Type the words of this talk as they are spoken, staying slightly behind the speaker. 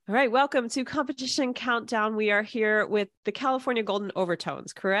All right, welcome to Competition Countdown. We are here with the California Golden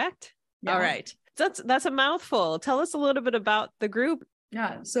Overtones, correct? Yeah. All right. That's a mouthful. Tell us a little bit about the group.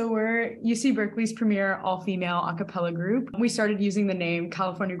 Yeah, so we're UC Berkeley's premier all-female a cappella group. We started using the name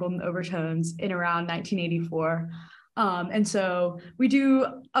California Golden Overtones in around 1984. And so we do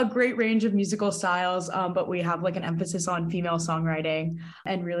a great range of musical styles, but we have like an emphasis on female songwriting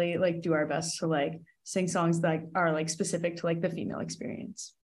and really like do our best to like sing songs that are like specific to like the female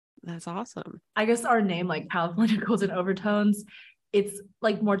experience. That's awesome. I guess our name, like California Golden Overtones, it's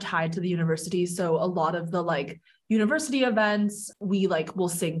like more tied to the university. So a lot of the like university events, we like will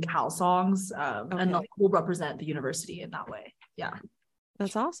sing Cal songs and like, we'll represent the university in that way. Yeah.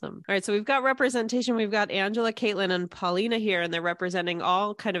 That's awesome. All right. So we've got representation. We've got Angela, Caitlin, and Paulina here, and they're representing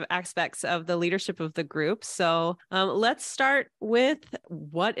all kind of aspects of the leadership of the group. So let's start with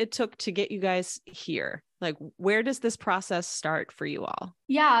what it took to get you guys here. Like, where does this process start for you all?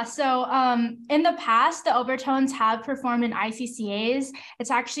 Yeah, so in the past, the Overtones have performed in ICCAs. It's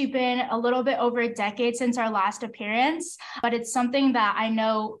actually been a little bit over a decade since our last appearance, but it's something that I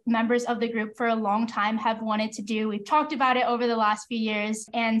know members of the group for a long time have wanted to do. We've talked about it over the last few years.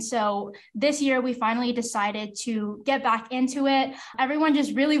 And so this year, we finally decided to get back into it. Everyone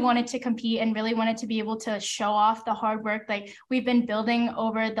just really wanted to compete and really wanted to be able to show off the hard work like we've been building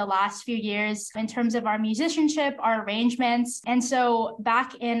over the last few years in terms of our musicianship, our arrangements. And so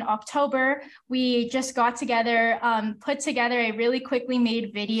back in October, we just got together, put together a really quickly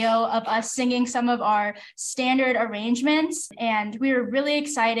made video of us singing some of our standard arrangements. And we were really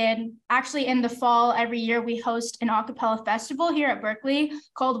excited. Actually, in the fall, every year we host an a cappella festival here at Berkeley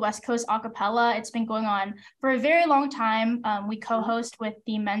called West Coast A Cappella. It's been going on for a very long time. We co-host with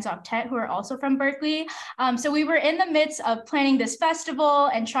the Men's Octet, who are also from Berkeley. So we were in the midst of planning this festival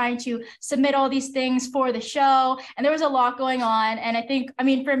and trying to submit all these things for the show. And there was a lot going on. And I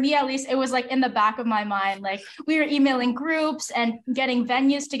mean, for me, at least, it was like in the back of my mind, like we were emailing groups and getting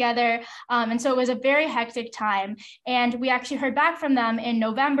venues together. And so it was a very hectic time. And we actually heard back from them in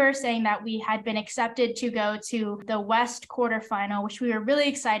November saying that we had been accepted to go to the West quarterfinal, which we were really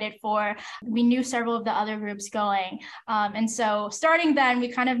excited for. We knew several of the other groups going. And so starting then, we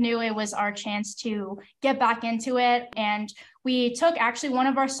kind of knew it was our chance to get back into it. And we took actually one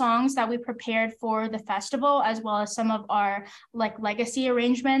of our songs that we prepared for the festival, as well as some of our like legacy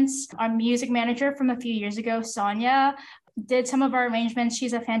arrangements. Our music manager from a few years ago, Sonia, did some of our arrangements.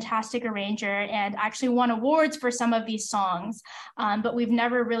 She's a fantastic arranger and actually won awards for some of these songs, but we've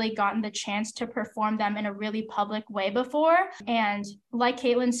never really gotten the chance to perform them in a really public way before. And like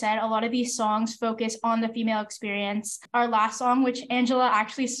Caitlin said, a lot of these songs focus on the female experience. Our last song, which Angela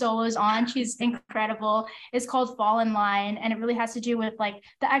actually solos on, she's incredible, is called Fall in Line. And it really has to do with like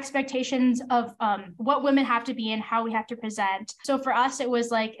the expectations of what women have to be and how we have to present. So for us, it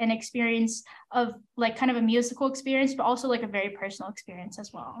was like an experience of like kind of a musical experience, but also like a very personal experience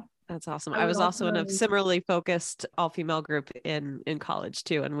as well. That's awesome. I was also in a similarly focused all-female group in college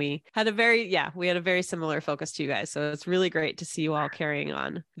too. And we had a very similar focus to you guys. So it's really great to see you all carrying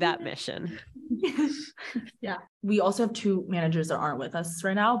on that mission. Yeah. We also have two managers that aren't with us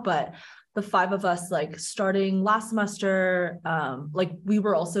right now, but the five of us, like starting last semester, like we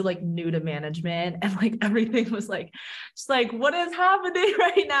were also like new to management and like everything was like, just like, what is happening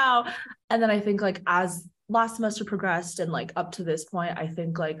right now? And then I think like as last semester progressed and like up to this point, I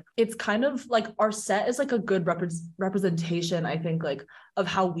think like it's kind of like our set is like a good representation, I think, like of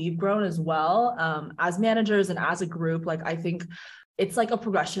how we've grown as well as managers and as a group. Like I think it's like a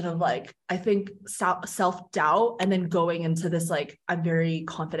progression of like, I think self-doubt and then going into this, like, I'm very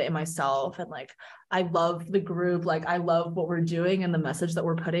confident in myself and like, I love the group. Like I love what we're doing and the message that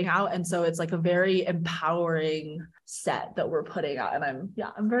we're putting out. And so it's like a very empowering set that we're putting out. And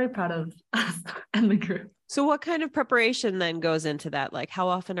I'm very proud of us and the group. So what kind of preparation then goes into that? Like how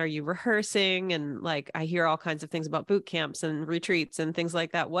often are you rehearsing? And like, I hear all kinds of things about boot camps and retreats and things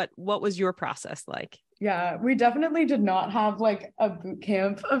like that. What was your process like? Yeah, we definitely did not have like a boot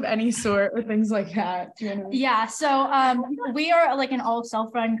camp of any sort or things like that. Do you know? Yeah, so we are like an all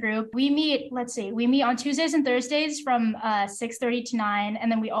self-run group. We meet on Tuesdays and Thursdays from 6:30 to 9.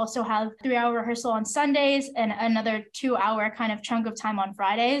 And then we also have 3-hour rehearsal on Sundays and another 2-hour kind of chunk of time on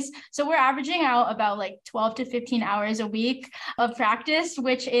Fridays. So we're averaging out about like 12 to 15 hours a week of practice,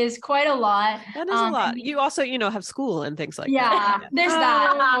 which is quite a lot. That is a lot. You also, have school and things like that. Yeah, there's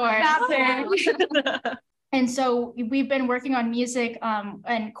that. And so we've been working on music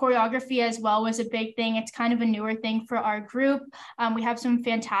and choreography as well was a big thing. It's kind of a newer thing for our group. We have some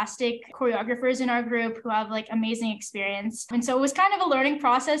fantastic choreographers in our group who have like amazing experience. And so it was kind of a learning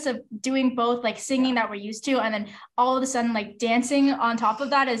process of doing both like singing that we're used to and then all of a sudden like dancing on top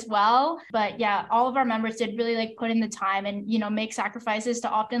of that as well. But yeah, all of our members did really like put in the time and, you know, make sacrifices to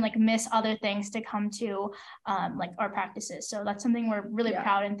often like miss other things to come to like our practices. So that's something we're really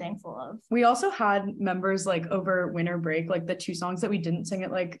proud and thankful of. We also had members like over winter break, like the 2 songs that we didn't sing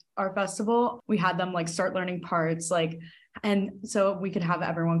at like our festival, we had them like start learning parts, like, and so we could have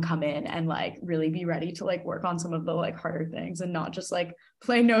everyone come in and like really be ready to like work on some of the like harder things and not just like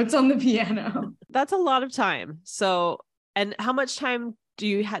play notes on the piano. That's a lot of time. So, and how much time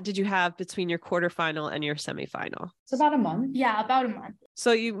did you have between your quarterfinal and your semifinal? It's about a month. Yeah, about a month.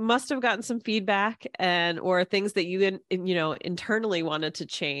 So you must have gotten some feedback or things that you internally wanted to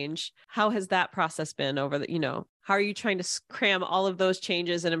change. How has that process been over how are you trying to cram all of those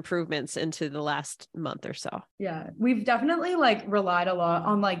changes and improvements into the last month or so? Yeah, we've definitely like relied a lot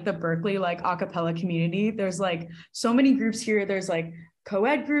on like the Berkeley like a cappella community. There's like so many groups here. There's like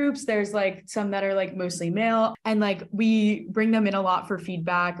co-ed groups, there's like some that are like mostly male, and like we bring them in a lot for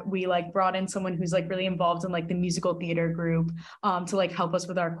feedback. We like brought in someone who's like really involved in like the musical theater group to like help us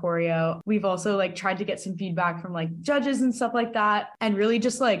with our choreo. We've also like tried to get some feedback from like judges and stuff like that, and really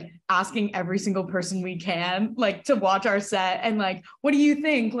just like asking every single person we can like to watch our set and like, what do you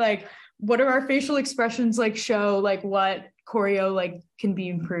think? Like, what are our facial expressions like show like what choreo like can be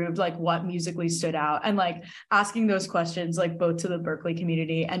improved, like what musically stood out, and like asking those questions like both to the Berkeley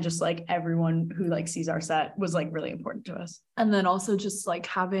community and just like everyone who like sees our set was like really important to us. And then also just like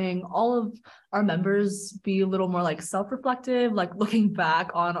having all of our members be a little more like self-reflective, like looking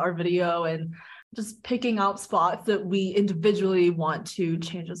back on our video and just picking out spots that we individually want to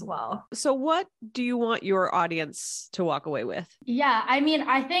change as well. So what do you want your audience to walk away with? Yeah, I mean,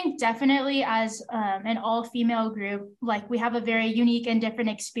 I think definitely as an all-female group, like we have a very unique and different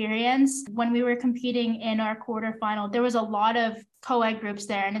experience. When we were competing in our quarterfinal, there was a lot of co-ed groups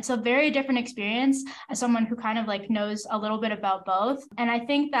there, and it's a very different experience as someone who kind of like knows a little bit about both. And I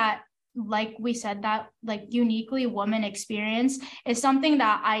think that, like we said, that like uniquely woman experience is something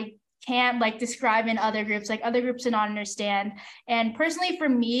that I can't like describe in other groups, like other groups do not understand. And personally for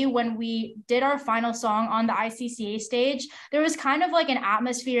me, when we did our final song on the ICCA stage, there was kind of like an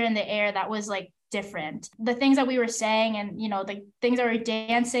atmosphere in the air that was like different. The things that we were saying and, you know, the things that we were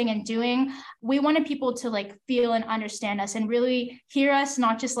dancing and doing, we wanted people to like feel and understand us and really hear us,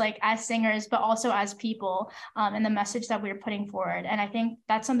 not just like as singers, but also as people, and the message that we were putting forward. And I think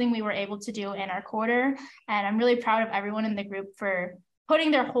that's something we were able to do in our quarter. And I'm really proud of everyone in the group for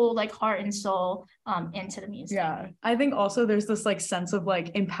putting their whole like heart and soul into the music. Yeah, I think also there's this like sense of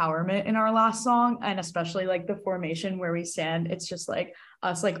like empowerment in our last song, and especially like the formation where we stand, it's just like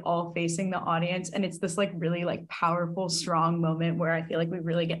us like all facing the audience, and it's this like really like powerful, strong moment where I feel like we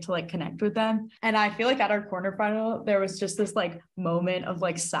really get to like connect with them. And I feel like at our quarterfinal there was just this like moment of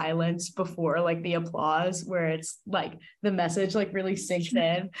like silence before like the applause where it's like the message like really sinks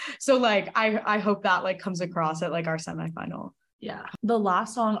in. So like I hope that like comes across at like our semifinal. Yeah. The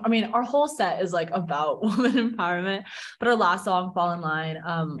last song, I mean, our whole set is like about woman empowerment, but our last song, Fall in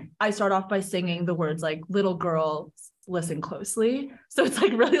Line, I start off by singing the words like, little girl, listen closely. So it's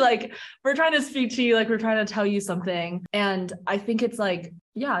like really like, we're trying to speak to you, like we're trying to tell you something. And I think it's like,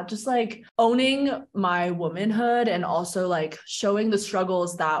 yeah, just like owning my womanhood and also like showing the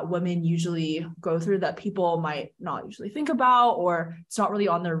struggles that women usually go through that people might not usually think about, or it's not really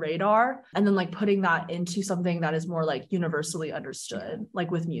on their radar. And then like putting that into something that is more like universally understood,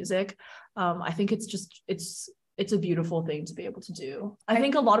 like with music. I think it's just, it's a beautiful thing to be able to do. I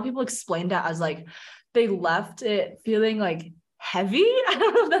think a lot of people explained it as like, they left it feeling like heavy. I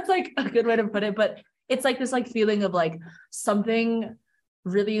don't know if that's like a good way to put it, but it's like this like feeling of like something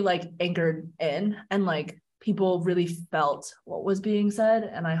really like anchored in, and like people really felt what was being said.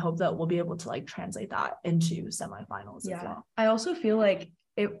 And I hope that we'll be able to like translate that into semifinals as well. I also feel like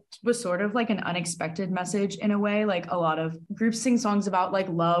it was sort of like an unexpected message in a way. Like a lot of groups sing songs about like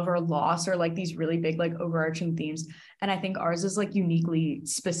love or loss or like these really big like overarching themes, and I think ours is like uniquely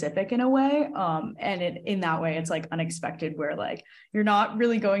specific in a way, and in that way it's like unexpected, where like you're not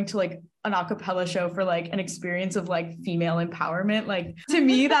really going to like an a cappella show for like an experience of like female empowerment. Like to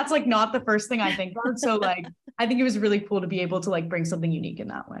me that's like not the first thing I think of, so like I think it was really cool to be able to like bring something unique in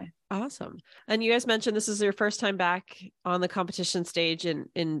that way. Awesome. And you guys mentioned this is your first time back on the competition stage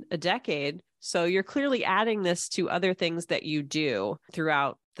in a decade. So you're clearly adding this to other things that you do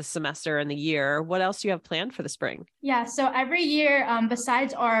throughout the semester and the year. What else do you have planned for the spring? Yeah, so every year,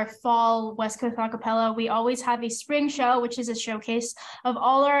 besides our fall West Coast a cappella, we always have a spring show, which is a showcase of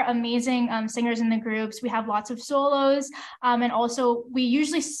all our amazing singers in the groups. We have lots of solos, and also we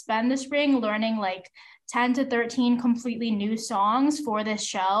usually spend the spring learning like 10 to 13 completely new songs for this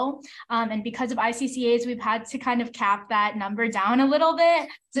show. And because of ICCAs, we've had to kind of cap that number down a little bit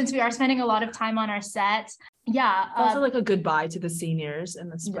since we are spending a lot of time on our set. Yeah. Also like a goodbye to the seniors in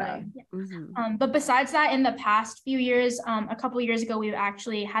the spring. Yeah. Mm-hmm. But besides that, in the past few years, a couple of years ago, we've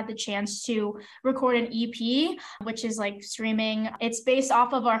actually had the chance to record an EP, which is like streaming. It's based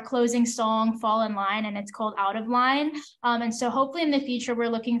off of our closing song, Fall in Line, and it's called Out of Line. And so hopefully in the future, we're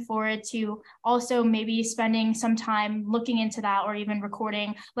looking forward to also maybe spending some time looking into that, or even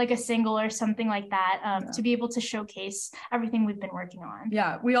recording like a single or something like that, to be able to showcase everything we've been working on.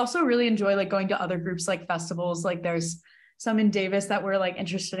 Yeah, we also really enjoy like going to other groups like festivals. Like there's some in Davis that we're like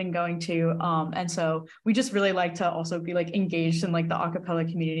interested in going to. And so we just really like to also be like engaged in like the acapella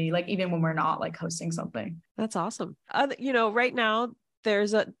community, like even when we're not like hosting something. That's awesome. Right now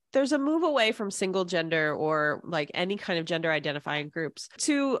there's a move away from single gender or like any kind of gender identifying groups.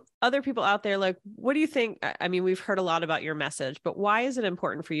 To other people out there, like, what do you think? I mean, we've heard a lot about your message, but why is it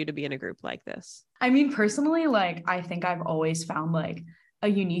important for you to be in a group like this? I mean, personally, like, I think I've always found like a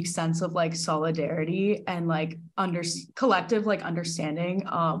unique sense of like solidarity and like collective like understanding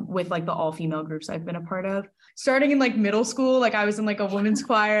with like the all female groups I've been a part of. Starting in like middle school, like I was in like a women's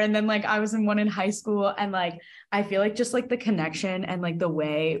choir, and then like I was in one in high school, and like I feel like just like the connection and like the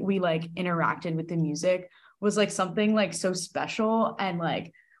way we like interacted with the music was like something like so special. And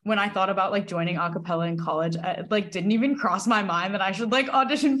like when I thought about like joining a cappella in college, it like didn't even cross my mind that I should like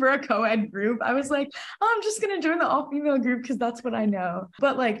audition for a co-ed group. I was like, oh, I'm just gonna join the all-female group because that's what I know.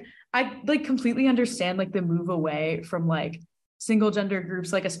 But like I like completely understand like the move away from like single gender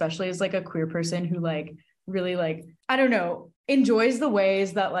groups, like especially as like a queer person who like really like, I don't know, enjoys the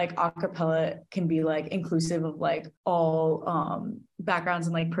ways that like a cappella can be like inclusive of like all backgrounds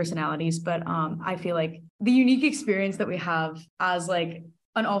and like personalities. But I feel like the unique experience that we have as like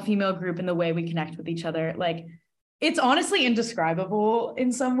an all-female group and the way we connect with each other, like it's honestly indescribable in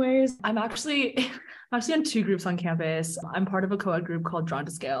some ways. I'm actually in two groups on campus. I'm part of a co-ed group called Drawn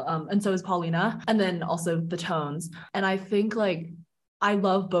to Scale, and so is Paulina, and then also the Tones. And I think like I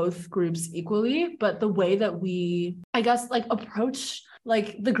love both groups equally, but the way that we, I guess, like approach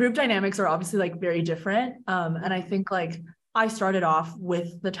like the group dynamics are obviously like very different. And I think like I started off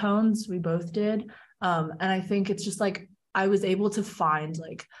with the Tones, we both did, and I think it's just like I was able to find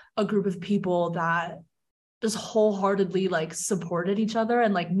like a group of people that just wholeheartedly like supported each other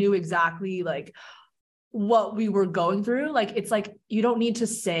and like knew exactly like what we were going through. Like, it's like, you don't need to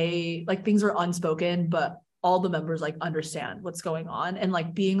say like things are unspoken, but all the members like understand what's going on and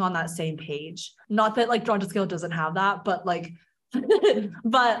like being on that same page. Not that like Drawn to Scale doesn't have that, but like,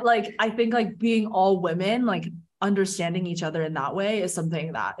 but like, I think like being all women, like understanding each other in that way is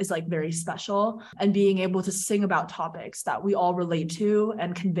something that is like very special, and being able to sing about topics that we all relate to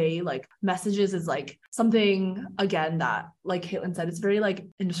and convey like messages is like something, again, that like Caitlin said, it's very like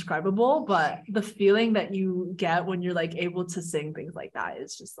indescribable, but the feeling that you get when you're like able to sing things like that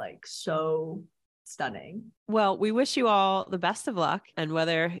is just like so stunning. Well, we wish you all the best of luck. And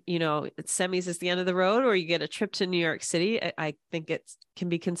whether, it's semis is the end of the road or you get a trip to New York City, I think it can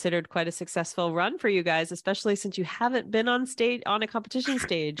be considered quite a successful run for you guys, especially since you haven't been on a competition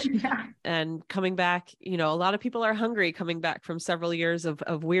stage. Yeah. And coming back, a lot of people are hungry coming back from several years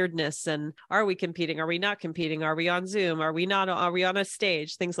of weirdness. And are we competing? Are we not competing? Are we on Zoom? Are we not? Are we on a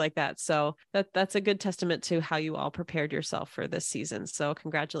stage? Things like that. So that's a good testament to how you all prepared yourself for this season. So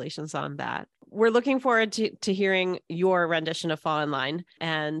congratulations on that. We're looking forward to hearing your rendition of Fall in Line,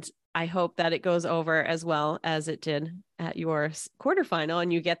 and I hope that it goes over as well as it did at your quarterfinal,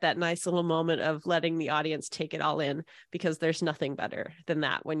 and you get that nice little moment of letting the audience take it all in, because there's nothing better than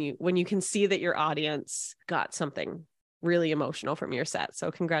that when you can see that your audience got something really emotional from your set. So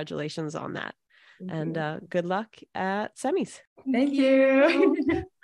congratulations on that. Thank you. Good luck at semis. Thank you.